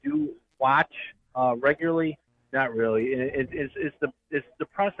I do watch regularly? Not really. It's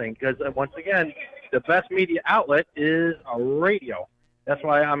depressing because once again, the best media outlet is radio. That's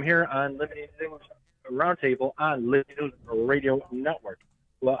why I'm here on Liberty News Roundtable on Liberty News Radio Network.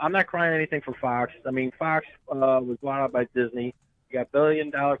 Well, I'm not crying anything for Fox. I mean, Fox was bought out by Disney. You got $1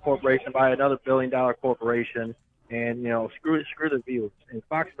 billion corporation by another $1 billion corporation. And, screw the viewers. And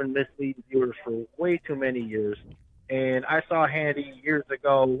Fox has been misleading viewers for way too many years. And I saw Hannity years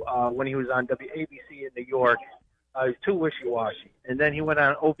ago when he was on WABC in New York. He was too wishy-washy. And then he went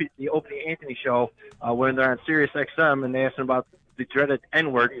on the Opie Anthony show when they're on Sirius XM, and they asked him about the dreaded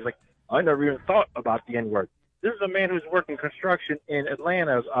N-word. He's like, I never even thought about the N-word. This is a man who's working construction in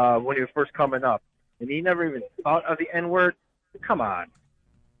Atlanta when he was first coming up, and he never even thought of the N-word. Come on.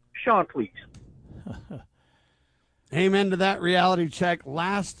 Sean, please. Amen to that. Reality check.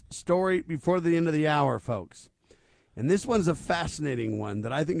 Last story before the end of the hour, folks. And this one's a fascinating one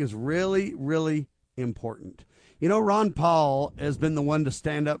that I think is really, really important. Ron Paul has been the one to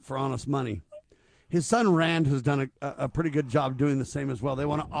stand up for honest money. His son Rand has done a pretty good job doing the same as well. They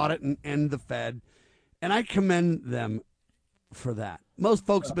want to audit and end the Fed, and I commend them for that. Most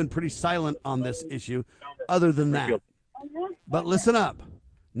folks have been pretty silent on this issue other than that. But listen up.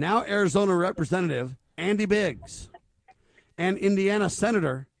 Now Arizona Representative Andy Biggs and Indiana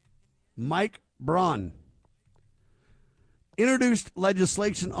Senator Mike Braun introduced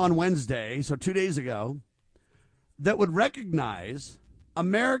legislation on Wednesday, so 2 days ago, that would recognize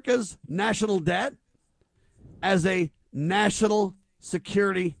America's national debt as a national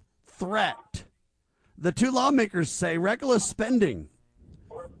security threat. The two lawmakers say reckless spending,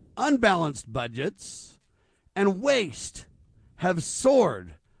 unbalanced budgets, and waste have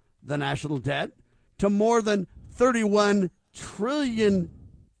soared the national debt to more than $31 trillion.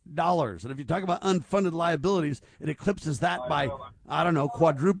 And if you talk about unfunded liabilities, it eclipses that by,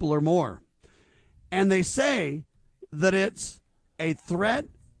 quadruple or more. And they say that it's a threat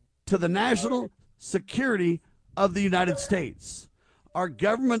to the national security of the United States. Our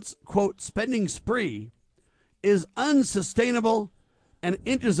government's, quote, spending spree is unsustainable and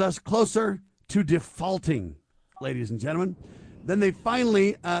inches us closer to defaulting, ladies and gentlemen. Then they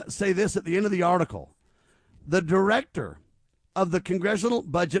finally say this at the end of the article. The director of the Congressional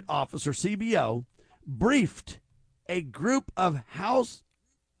Budget Office, or CBO, briefed a group of House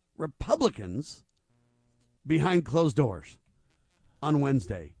Republicans behind closed doors on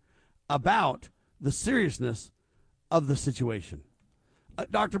Wednesday about the seriousness of the situation.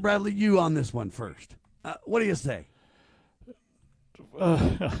 Dr. Bradley, you on this one first. What do you say?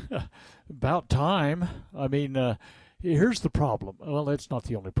 About time. I mean, here's the problem. Well, that's not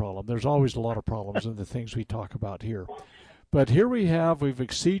the only problem. There's always a lot of problems in the things we talk about here. But here we've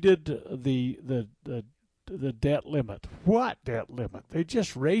exceeded the debt limit. What debt limit? They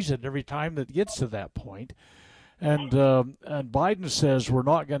just raise it every time that gets to that point. And Biden says we're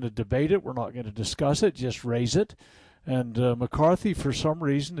not going to debate it, we're not going to discuss it, just raise it. And McCarthy, for some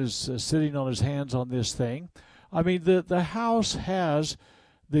reason, is sitting on his hands on this thing. I mean, the House has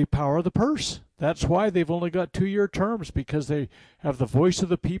the power of the purse. That's why they've only got 2-year terms, because they have the voice of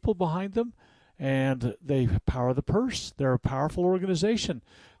the people behind them, and they power the purse. They're a powerful organization.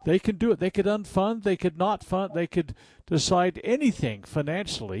 They can do it. They could unfund. They could not fund. They could decide anything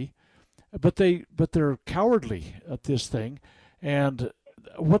financially, but they're cowardly at this thing. And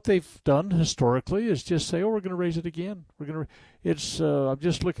what they've done historically is just say, "Oh, we're going to raise it again. We're going to." It's. I'm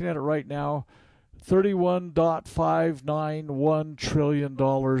just looking at it right now. $31.591 trillion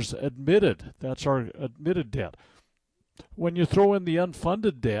admitted. That's our admitted debt. When you throw in the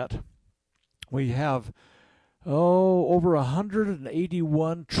unfunded debt, we have over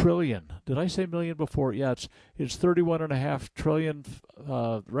 181 trillion. Did I say million before? Yeah, it's 31.5 trillion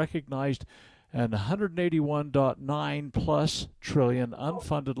recognized, and 181.9 plus trillion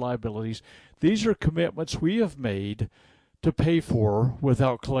unfunded liabilities. These are commitments we have made to pay for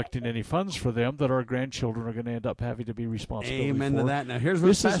without collecting any funds for them that our grandchildren are going to end up having to be responsible for. Amen to that. Now, here's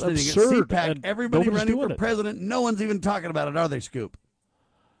what's fascinating. At CPAC, everybody running for president, no one's even talking about it, are they, Scoop?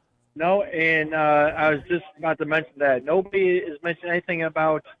 No, and I was just about to mention that. Nobody is mentioning anything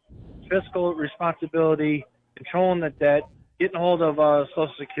about fiscal responsibility, controlling the debt, getting a hold of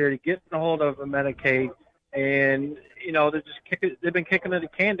Social Security, getting a hold of Medicaid, and, they've been kicking the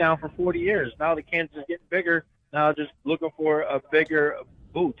can down for 40 years. Now the can's just getting bigger. Now just looking for a bigger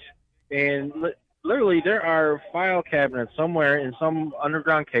boot. And literally there are file cabinets somewhere in some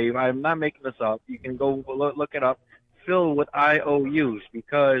underground cave. I'm not making this up. You can go look it up, filled with IOUs,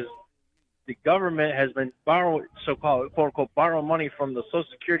 because the government has been borrowing, so-called, quote-unquote, borrow money from the Social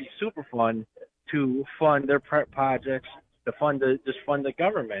Security Superfund to fund their projects, to fund the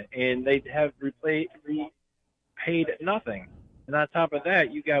government. And they have repaid nothing. And on top of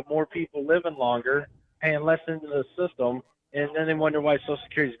that, you got more people living longer, paying less into the system, and then they wonder why Social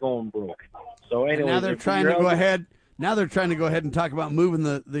Security is going broke. So anyway, now they're trying to go ahead. Now they're trying to go ahead and talk about moving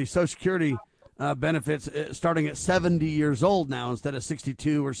the Social Security benefits starting at 70 years old now instead of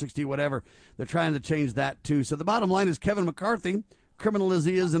 62 or 60, whatever. They're trying to change that too. So the bottom line is Kevin McCarthy, criminal as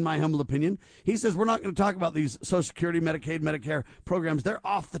he is, in my humble opinion, he says we're not going to talk about these Social Security, Medicaid, Medicare programs. They're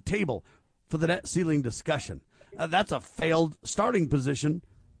off the table for the debt ceiling discussion. That's a failed starting position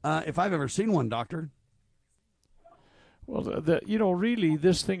if I've ever seen one, Doctor. Well, really,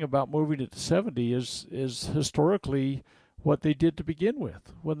 this thing about moving it to 70 is historically what they did to begin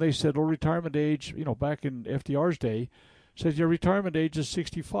with. When they said, retirement age, back in FDR's day, said your retirement age is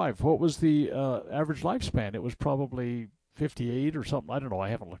 65. What was the average lifespan? It was probably 58 or something. I don't know. I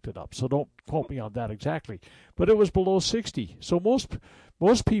haven't looked it up, so don't quote me on that exactly. But it was below 60. So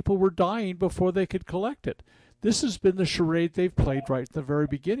most people were dying before they could collect it. This has been the charade they've played right at the very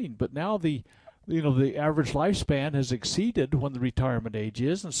beginning. But now the average lifespan has exceeded when the retirement age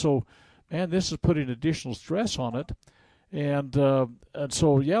is, and so, man, this is putting additional stress on it. And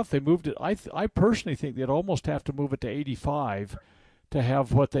so, yeah, if they moved it, I personally think they'd almost have to move it to 85 to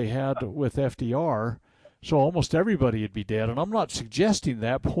have what they had with FDR. So almost everybody would be dead. And I'm not suggesting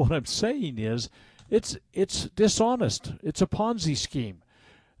that, but what I'm saying is it's dishonest. It's a Ponzi scheme.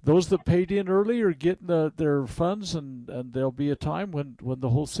 Those that paid in early are getting their funds, and there'll be a time when the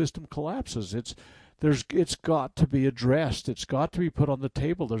whole system collapses. It's got to be addressed. It's got to be put on the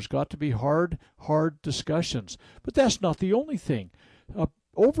table. There's got to be hard discussions. But that's not the only thing.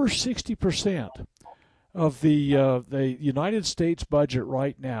 Over 60% of the United States budget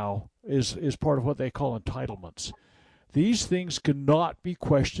right now is part of what they call entitlements. These things cannot be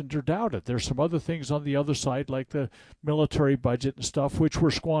questioned or doubted. There's some other things on the other side, like the military budget and stuff, which we're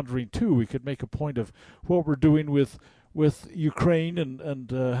squandering too. We could make a point of what we're doing with Ukraine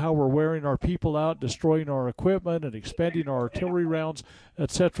and how we're wearing our people out, destroying our equipment and expending our artillery rounds,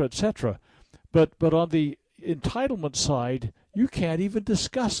 etc., etc. But on the entitlement side, you can't even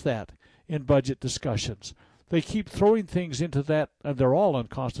discuss that in budget discussions. They keep throwing things into that, and they're all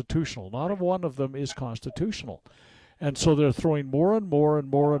unconstitutional. Not one of them is constitutional. And so they're throwing more and more and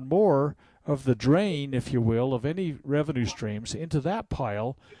more and more of the drain, if you will, of any revenue streams into that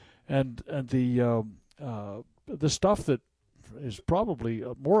pile, and the stuff that is probably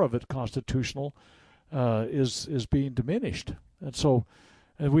more of it constitutional is being diminished. And so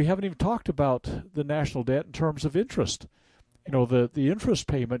we haven't even talked about the national debt in terms of interest. The interest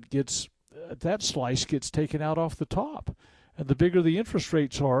payment that slice gets taken out off the top. And the bigger the interest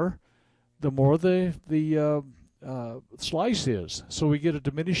rates are, the more the slice is. So we get a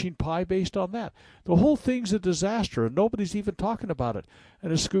diminishing pie based on that. The whole thing's a disaster, and nobody's even talking about it.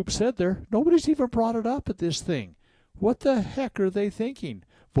 And as Scoop said there, nobody's even brought it up at this thing. What the heck are they thinking?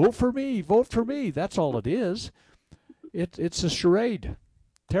 Vote for me, vote for me. That's all it is. It's a charade.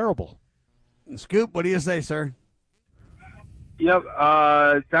 Terrible. Scoop, what do you say, sir? Yep,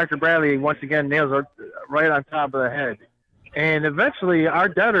 Dr. Bradley once again nails it right on top of the head. And eventually our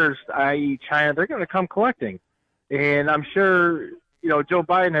debtors, i.e. China, they're going to come collecting. And I'm sure, Joe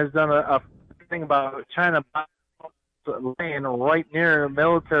Biden has done a thing about China laying right near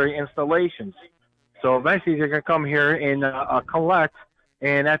military installations. So eventually they're going to come here and collect.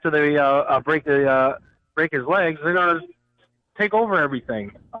 And after they break his legs, they're going to take over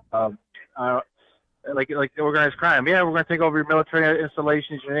everything. Like organized crime. Yeah, we're going to take over your military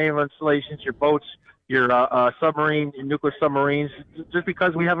installations, your naval installations, your boats, your submarine, your nuclear submarines, just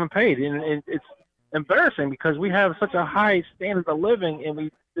because we haven't paid. And it's embarrassing because we have such a high standard of living,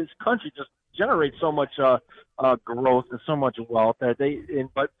 and this country just generates so much growth and so much wealth that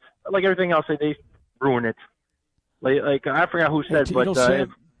but like everything else, they ruin it. Like I forgot who said, but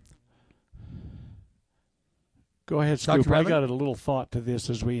go ahead, Scoop. I got a little thought to this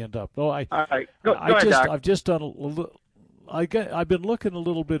as we end up. All right. Go ahead, Doc. I've just done a little. I've been looking a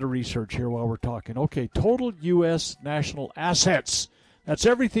little bit of research here while we're talking. Okay, total U.S. national assets. That's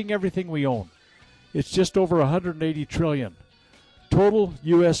everything we own. It's just over $180 trillion. Total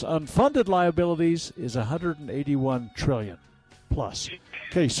U.S. unfunded liabilities is $181 trillion plus.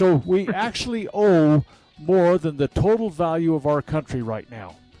 Okay, so we actually owe more than the total value of our country right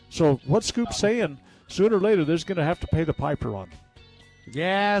now. So what Scoop's saying, sooner or later, there's going to have to pay the piper on.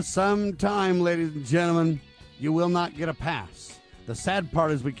 Yeah, sometime, ladies and gentlemen, you will not get a pass. The sad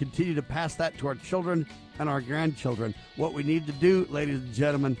part is we continue to pass that to our children and our grandchildren. What we need to do, ladies and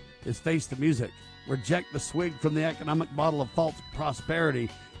gentlemen, is face the music. Reject the swig from the economic bottle of false prosperity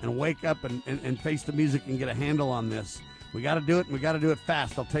and wake up and face the music and get a handle on this. We got to do it, and we got to do it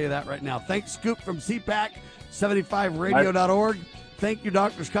fast. I'll tell you that right now. Thanks, Scoop from CPAC, 75radio.org. Thank you,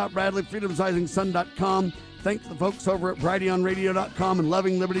 Dr. Scott Bradley, freedomsrisingsun.com. Thanks to the folks over at brighteonradio.com and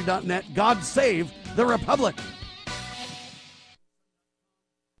lovingliberty.net. God save the Republic.